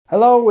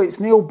Hello, it's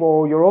Neil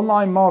Ball, your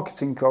online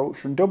marketing coach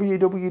from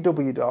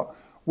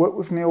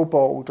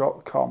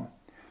www.workwithneilball.com.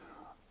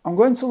 I'm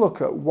going to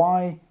look at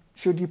why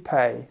should you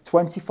pay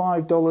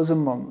 $25 a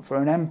month for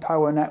an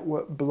Empower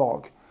Network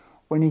blog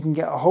when you can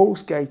get a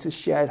Hostgator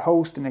shared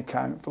hosting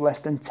account for less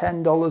than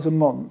 $10 a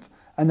month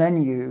and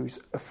then use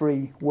a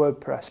free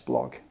WordPress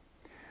blog.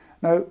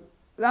 Now,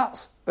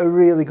 that's a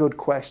really good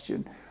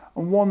question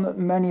and one that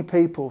many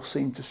people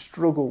seem to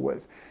struggle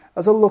with.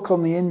 As I look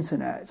on the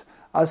internet,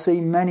 I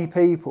see many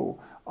people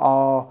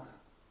are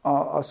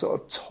sort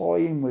of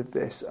toying with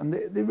this, and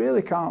they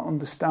really can't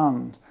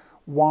understand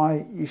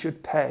why you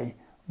should pay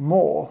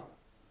more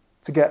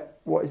to get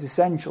what is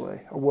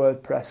essentially a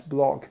WordPress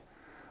blog.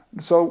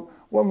 So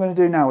what I'm going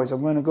to do now is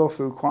I'm going to go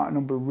through quite a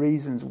number of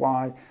reasons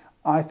why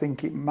I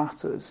think it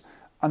matters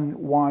and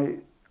why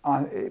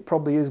it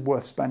probably is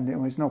worth spending.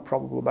 Well, there's no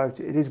probable about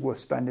it. It is worth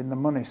spending the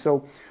money.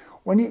 So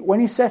when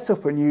you set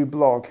up a new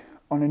blog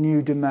on a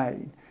new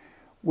domain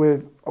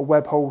with a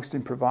web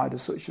hosting provider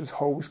such as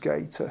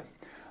Hostgator,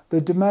 the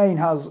domain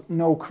has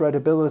no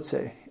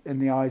credibility in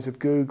the eyes of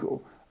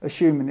Google,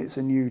 assuming it's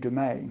a new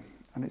domain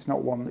and it's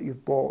not one that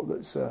you've bought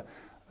that's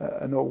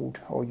an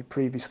old or you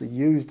previously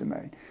used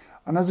domain.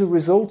 And as a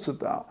result of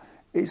that,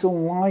 it's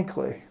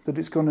unlikely that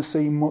it's going to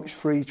see much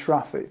free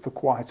traffic for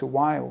quite a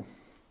while.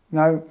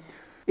 Now,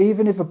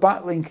 even if a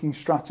backlinking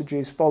strategy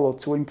is followed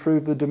to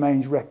improve the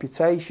domain's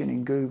reputation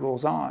in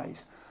Google's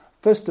eyes,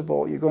 first of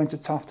all, you're going to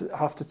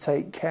have to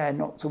take care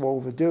not to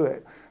overdo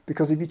it,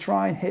 because if you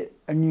try and hit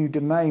a new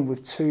domain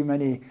with too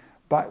many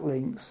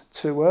backlinks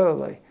too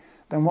early,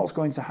 then what's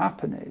going to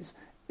happen is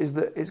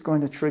that it's going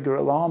to trigger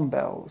alarm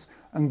bells,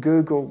 and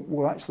Google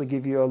will actually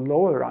give you a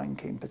lower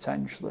ranking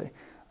potentially,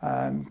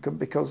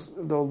 because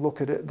they'll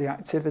look at the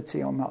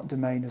activity on that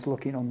domain as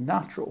looking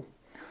unnatural.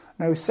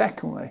 Now,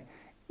 secondly,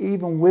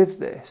 even with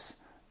this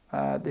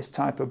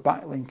type of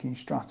backlinking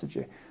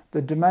strategy,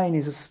 the domain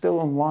is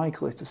still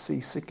unlikely to see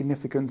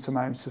significant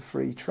amounts of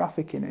free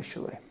traffic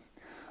initially.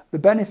 The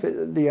benefit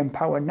that the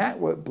Empower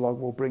Network blog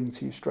will bring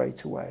to you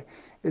straight away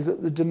is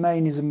that the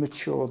domain is a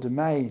mature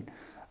domain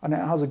and it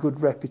has a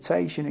good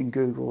reputation in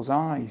Google's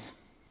eyes.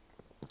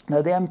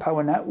 Now, the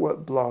Empower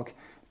Network blog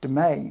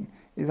domain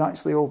is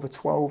actually over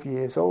 12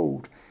 years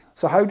old.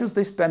 So how does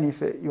this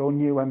benefit your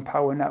new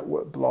Empower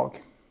Network blog?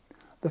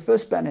 The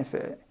first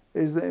benefit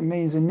is that it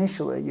means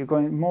initially you're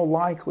going more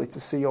likely to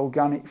see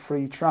organic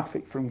free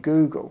traffic from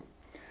Google.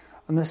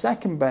 And the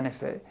second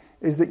benefit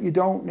is that you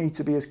don't need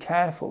to be as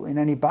careful in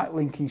any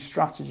backlinking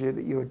strategy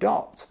that you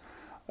adopt.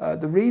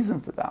 The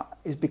reason for that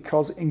is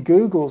because in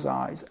Google's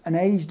eyes, an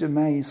aged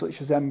domain such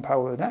as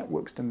Empower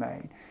Network's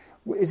domain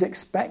is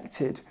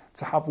expected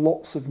to have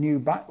lots of new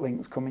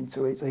backlinks coming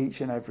to it each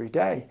and every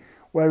day,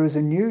 whereas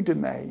a new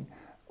domain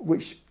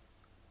which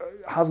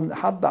hasn't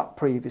had that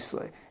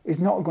previously is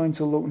not going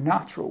to look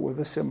natural with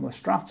a similar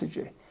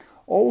strategy.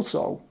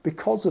 Also,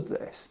 because of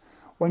this,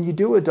 when you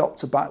do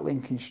adopt a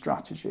backlinking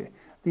strategy,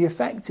 the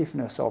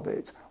effectiveness of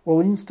it will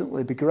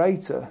instantly be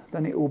greater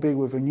than it will be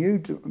with a new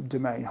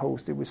domain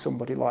hosted with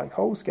somebody like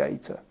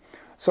Hostgator.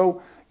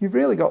 So you've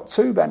really got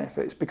two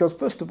benefits, because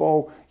first of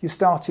all, you're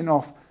starting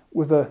off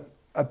with a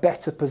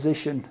better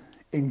position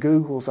in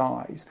Google's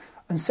eyes,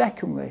 and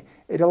secondly,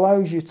 it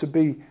allows you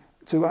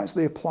to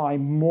actually apply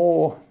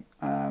more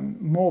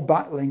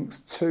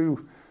backlinks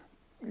to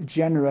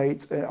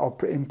generate or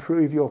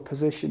improve your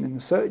position in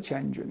the search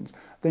engines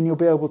than you'll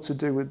be able to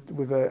do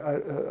with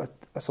a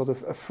sort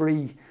of a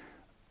free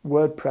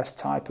WordPress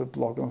type of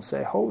blog on,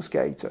 say,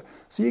 Hostgator.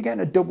 So you're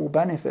getting a double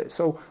benefit.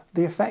 So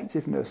the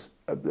effectiveness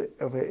of it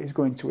is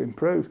going to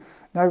improve.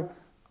 Now,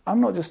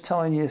 I'm not just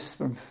telling you this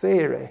from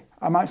theory.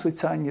 I'm actually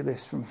telling you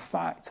this from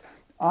fact.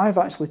 I've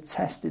actually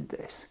tested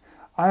this.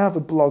 I have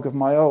a blog of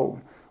my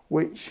own,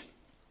 which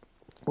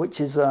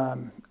is a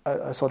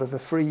sort of a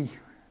free,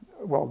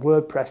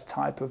 WordPress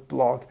type of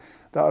blog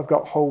that I've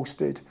got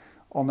hosted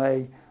on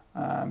a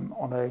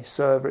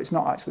server. It's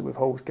not actually with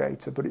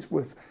Hostgator, but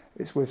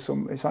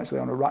it's actually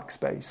on a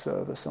Rackspace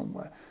server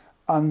somewhere.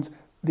 And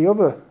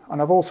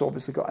I've also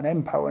obviously got an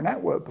Empower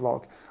Network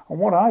blog. And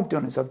what I've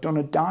done is I've done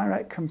a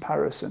direct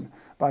comparison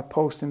by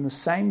posting the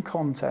same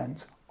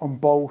content on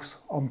both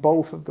of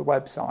the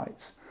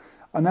websites.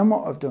 And then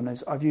what I've done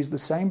is I've used the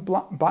same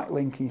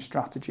backlinking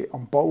strategy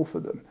on both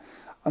of them.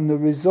 And the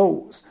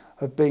results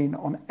have been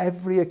on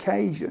every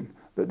occasion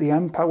that the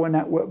Empower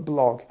Network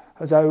blog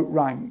has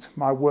outranked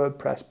my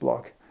WordPress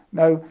blog.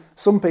 Now,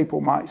 some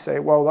people might say,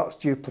 well, that's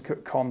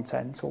duplicate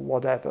content or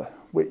whatever,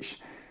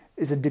 which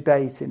is a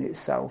debate in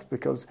itself,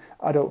 because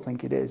I don't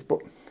think it is.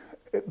 But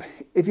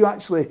if you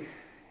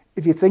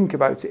think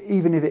about it,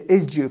 even if it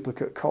is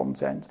duplicate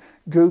content,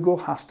 Google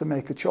has to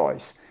make a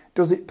choice.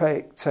 Does it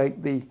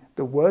take the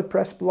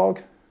WordPress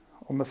blog,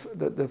 on the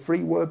free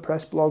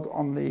WordPress blog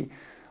on the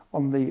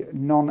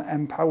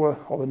non-Empower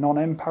or the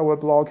non-Empower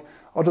blog,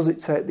 or does it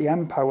take the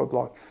Empower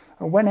blog?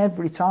 And when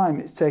every time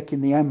it's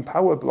taking the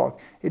Empower blog,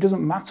 it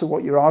doesn't matter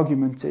what your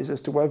argument is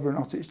as to whether or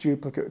not it's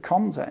duplicate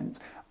content.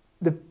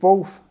 They've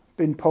both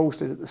been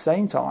posted at the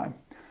same time.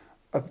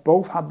 have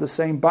both had the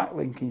same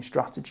backlinking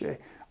strategy,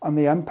 and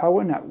the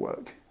Empower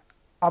Network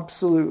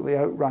absolutely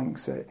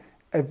outranks it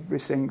every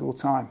single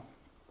time.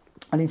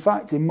 And in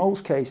fact, in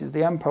most cases,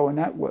 the Empower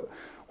Network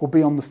will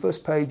be on the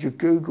first page of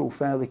Google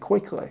fairly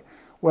quickly,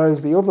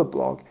 whereas the other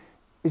blog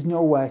is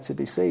nowhere to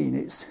be seen.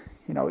 It's,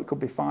 it could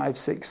be 5,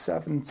 6,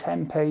 7,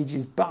 10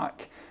 pages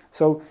back.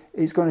 So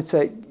it's going to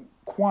take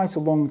quite a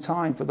long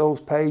time for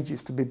those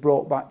pages to be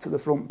brought back to the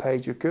front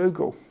page of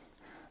Google.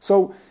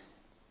 So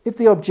if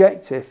the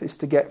objective is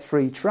to get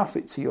free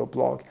traffic to your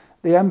blog,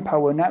 the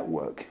Empower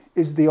Network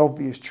is the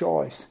obvious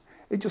choice.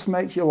 It just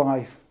makes your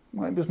life,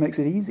 it just makes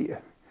it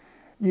easier.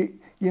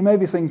 You may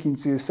be thinking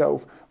to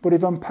yourself, but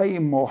if I'm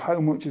paying more, how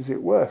much is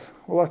it worth?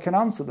 Well, I can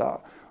answer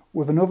that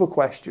with another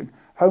question.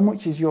 How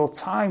much is your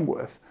time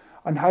worth?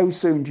 And how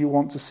soon do you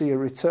want to see a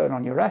return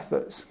on your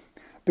efforts?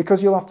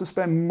 Because you'll have to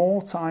spend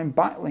more time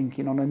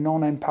backlinking on a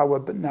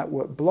non-Empower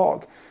Network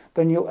blog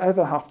than you'll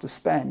ever have to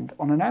spend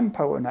on an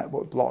Empower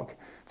Network blog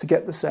to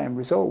get the same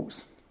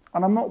results.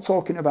 And I'm not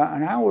talking about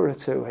an hour or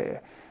two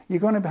here. You're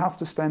going to have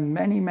to spend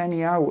many,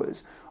 many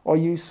hours or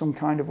use some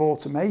kind of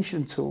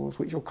automation tools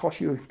which will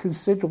cost you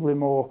considerably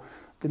more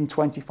than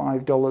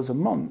 $25 a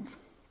month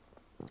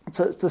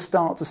to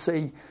start to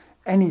see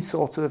any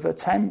sort of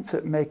attempt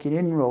at making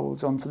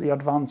inroads onto the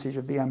advantage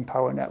of the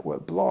Empower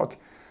Network blog.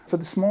 For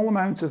the small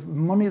amount of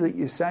money that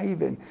you're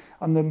saving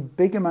and the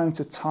big amount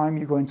of time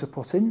you're going to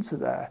put into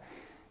there,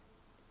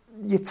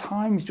 your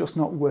time's just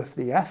not worth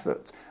the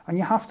effort. And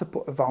you have to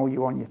put a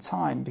value on your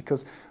time,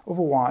 because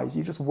otherwise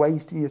you're just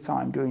wasting your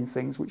time doing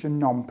things which are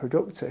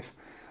non-productive.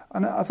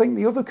 And I think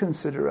the other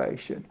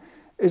consideration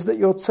is that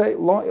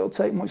it'll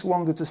take much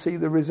longer to see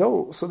the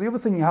results. So the other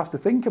thing you have to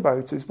think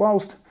about is,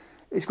 whilst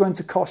it's going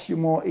to cost you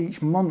more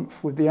each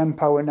month with the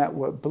Empower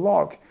Network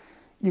blog,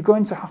 you're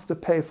going to have to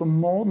pay for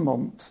more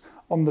months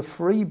on the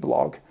free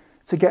blog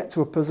to get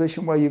to a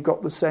position where you've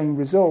got the same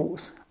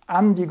results,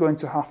 and you're going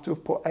to have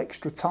put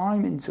extra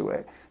time into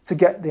it to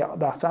get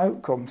that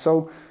outcome.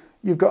 So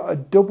you've got a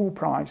double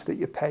price that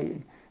you're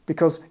paying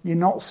because you're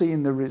not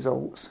seeing the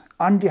results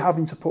and you're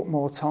having to put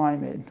more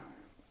time in.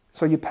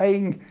 So you're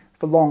paying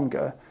for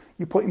longer,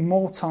 you're putting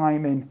more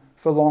time in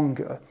for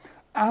longer,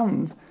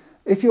 and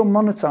if you're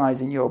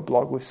monetizing your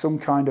blog with some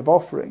kind of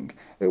offering,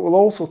 it will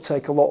also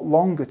take a lot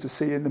longer to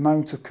see the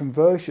amount of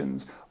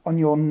conversions on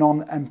your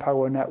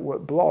non-Empower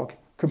Network blog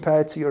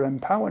compared to your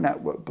Empower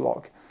Network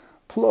blog.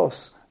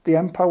 Plus, the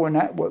Empower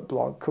Network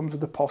blog comes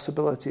with the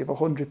possibility of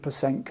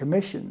 100%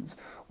 commissions,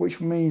 which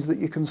means that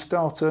you can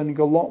start earning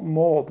a lot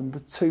more than the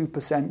 2%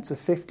 to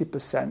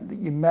 50% that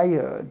you may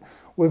earn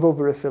with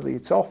other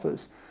affiliate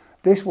offers.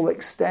 This will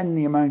extend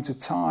the amount of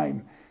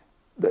time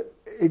that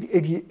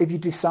if you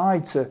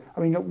decide to,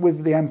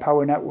 with the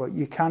Empower Network,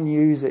 you can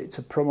use it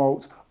to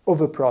promote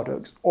other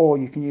products, or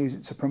you can use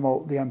it to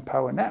promote the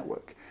Empower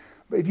Network.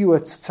 But if you were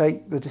to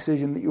take the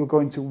decision that you were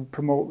going to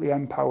promote the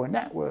Empower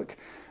Network,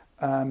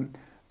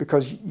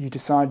 because you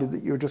decided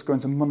that you were just going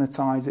to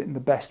monetize it in the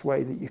best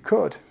way that you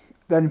could,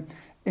 then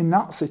in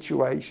that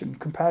situation,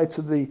 compared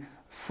to the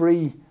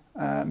free,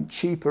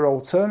 cheaper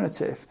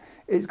alternative,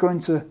 it's going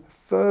to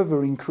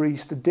further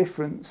increase the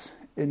difference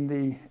in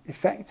the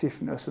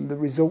effectiveness and the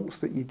results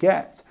that you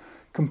get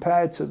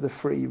compared to the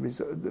free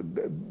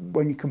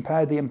when you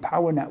compare the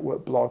Empower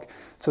Network blog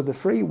to the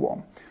free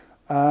one,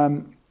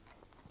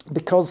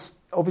 because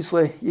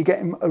obviously you're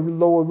getting a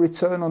lower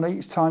return on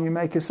each time you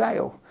make a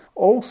sale.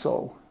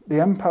 Also,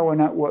 the Empower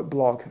Network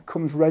blog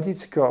comes ready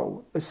to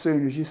go as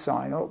soon as you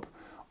sign up.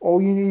 All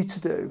you need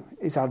to do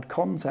is add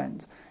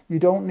content. You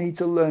don't need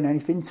to learn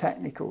anything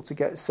technical to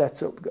get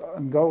set up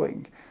and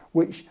going,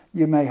 which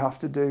you may have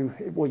to do,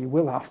 well, you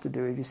will have to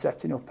do if you're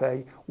setting up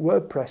a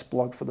WordPress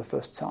blog for the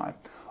first time.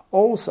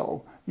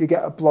 Also, you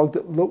get a blog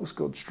that looks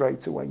good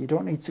straight away. You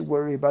don't need to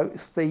worry about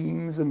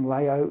themes and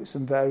layouts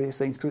and various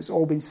things, because it's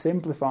all been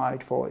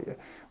simplified for you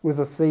with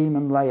a theme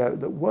and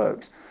layout that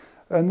works.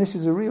 And this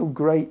is a real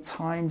great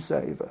time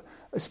saver,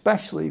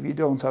 especially if you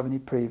don't have any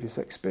previous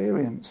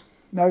experience.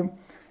 Now,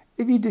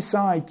 if you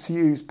decide to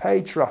use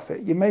paid traffic,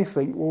 you may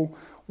think, well,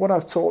 what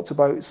I've talked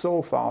about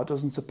so far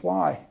doesn't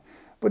apply.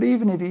 But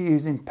even if you're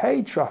using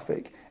paid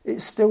traffic,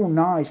 it's still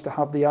nice to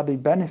have the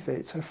added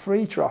benefit of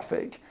free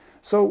traffic.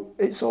 So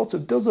it sort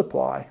of does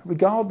apply,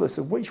 regardless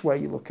of which way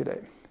you look at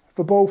it.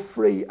 For both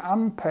free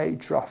and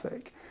paid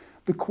traffic,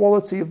 the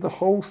quality of the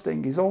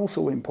hosting is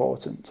also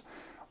important.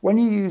 When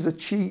you use a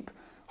cheap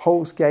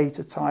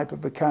Hostgator type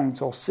of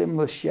account or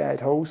similar shared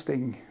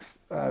hosting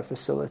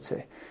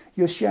facility,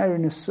 you're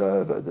sharing a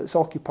server that's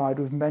occupied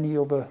with many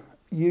other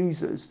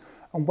users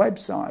and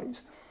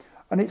websites.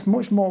 And it's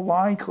much more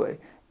likely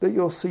that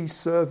you'll see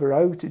server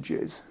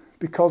outages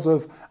because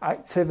of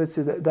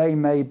activity that they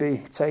may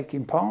be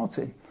taking part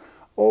in.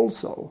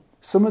 Also,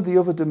 some of the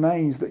other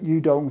domains that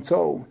you don't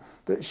own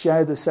that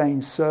share the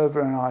same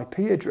server and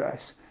IP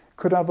address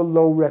could have a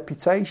low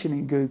reputation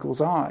in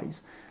Google's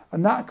eyes,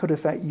 and that could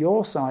affect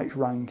your site's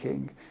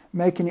ranking,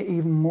 making it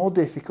even more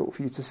difficult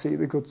for you to see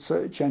the good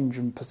search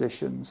engine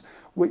positions,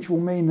 which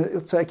will mean that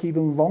it'll take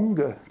even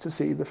longer to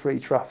see the free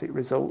traffic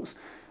results.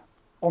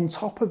 on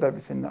top of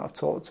everything that I've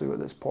talked to at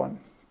this point.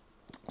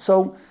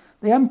 So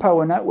the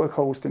Empower Network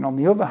hosting, on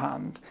the other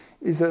hand,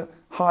 is a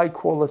high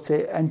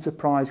quality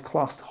enterprise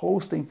class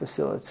hosting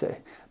facility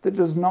that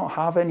does not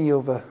have any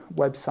other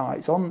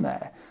websites on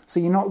there. So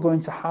you're not going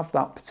to have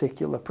that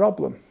particular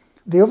problem.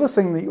 The other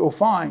thing that you'll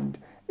find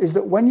is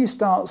that when you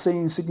start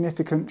seeing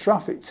significant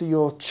traffic to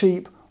your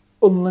cheap,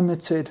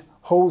 unlimited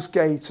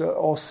Hostgator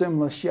or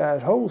similar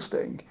shared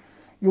hosting,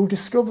 you'll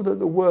discover that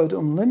the word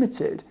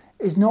unlimited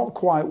is not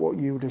quite what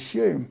you would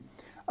assume.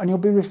 And you'll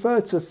be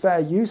referred to fair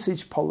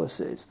usage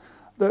policies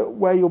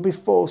where you'll be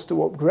forced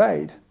to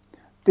upgrade.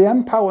 The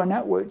Empower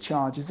Network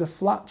charge is a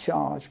flat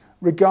charge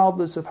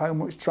regardless of how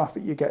much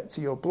traffic you get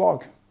to your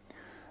blog.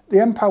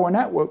 The Empower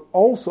Network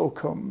also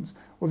comes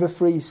with a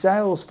free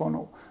sales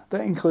funnel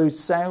that includes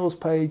sales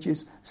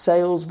pages,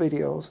 sales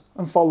videos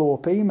and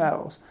follow-up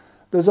emails.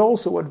 There's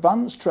also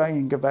advanced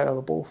training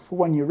available for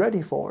when you're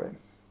ready for it.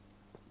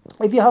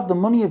 If you have the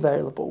money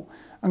available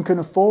and can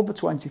afford the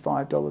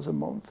 $25 a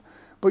month,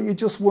 but you're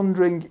just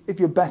wondering if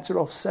you're better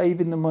off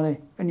saving the money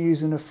and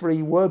using a free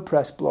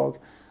WordPress blog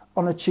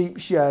on a cheap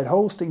shared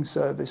hosting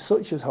service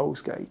such as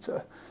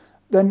Hostgator,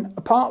 then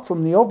apart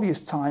from the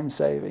obvious time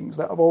savings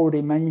that I've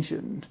already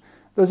mentioned,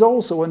 there's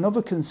also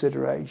another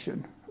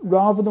consideration.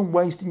 Rather than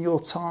wasting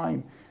your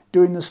time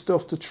doing the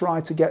stuff to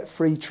try to get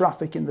free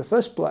traffic in the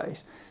first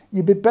place,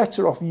 you'd be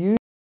better off using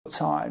your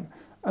time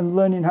and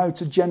learning how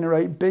to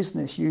generate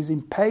business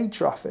using paid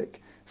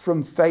traffic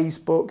from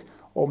Facebook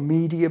or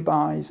media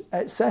buys,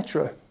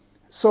 etc.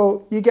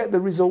 So you get the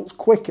results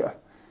quicker.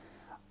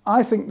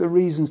 I think the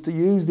reasons to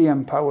use the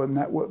Empower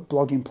Network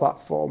blogging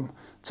platform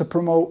to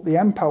promote the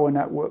Empower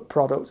Network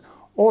product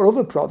or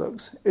other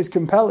products is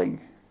compelling.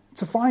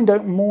 To find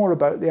out more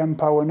about the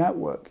Empower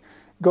Network,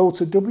 go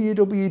to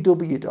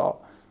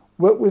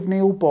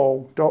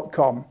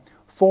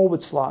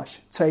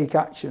www.workwithneilball.com/take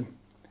action.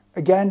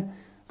 Again,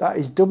 that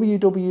is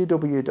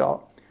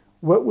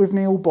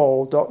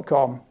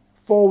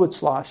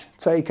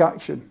www.workwithneilball.com/take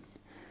action.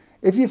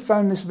 If you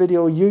found this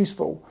video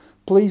useful,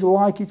 please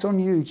like it on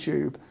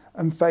YouTube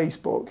and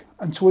Facebook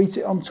and tweet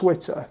it on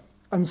Twitter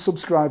and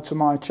subscribe to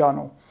my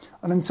channel.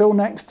 And until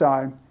next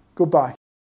time, goodbye.